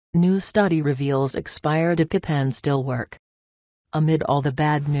New study reveals expired EpiPens still work. Amid all the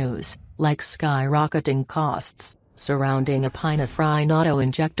bad news, like skyrocketing costs, surrounding epinephrine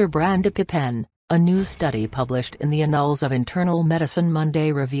auto-injector brand EpiPen, a new study published in the Annals of Internal Medicine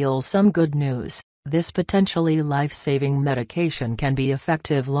Monday reveals some good news. This potentially life-saving medication can be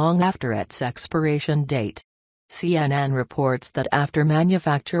effective long after its expiration date. CNN reports that after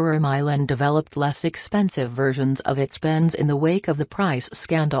manufacturer Mylan developed less expensive versions of its pens in the wake of the price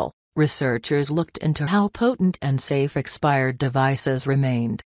scandal, researchers looked into how potent and safe expired devices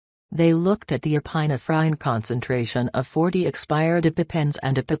remained. They looked at the epinephrine concentration of 40 expired EpiPens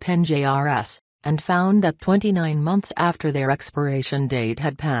and EpiPen Jrs, and found that 29 months after their expiration date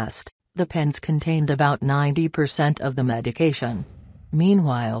had passed, the pens contained about 90% of the medication.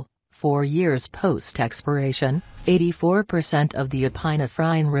 Meanwhile, 4 years post-expiration, 84% of the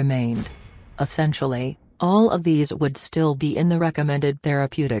epinephrine remained. Essentially, all of these would still be in the recommended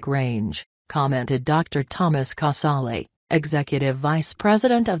therapeutic range, commented Dr. Thomas Casale, Executive Vice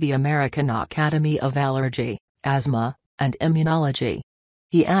President of the American Academy of Allergy, Asthma, and Immunology.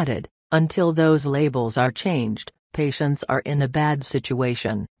 He added, "Until those labels are changed, patients are in a bad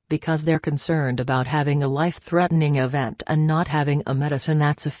situation, because they're concerned about having a life-threatening event and not having a medicine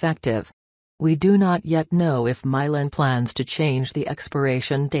that's effective." We do not yet know if Mylan plans to change the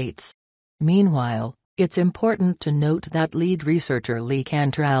expiration dates. Meanwhile, it's important to note that lead researcher Lee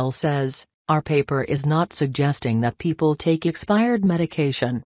Cantrell says, "Our paper is not suggesting that people take expired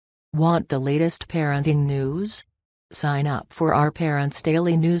medication." Want the latest parenting news? Sign up for our Parents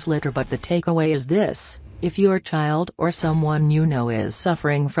Daily newsletter, but the takeaway is this: if your child or someone you know is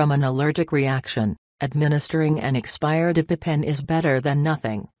suffering from an allergic reaction, administering an expired EpiPen is better than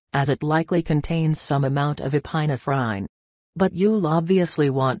nothing, as it likely contains some amount of epinephrine. But you'll obviously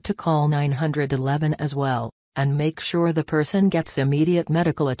want to call 911 as well, and make sure the person gets immediate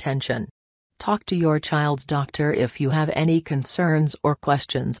medical attention. Talk to your child's doctor if you have any concerns or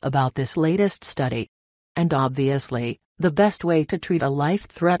questions about this latest study. And obviously, the best way to treat a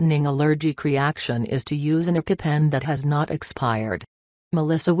life-threatening allergic reaction is to use an EpiPen that has not expired.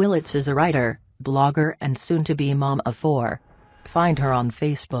 Melissa Willits is a writer, blogger and soon-to-be mom of 4. Find her on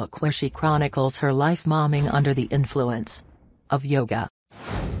Facebook where she chronicles her life momming under the influence of yoga.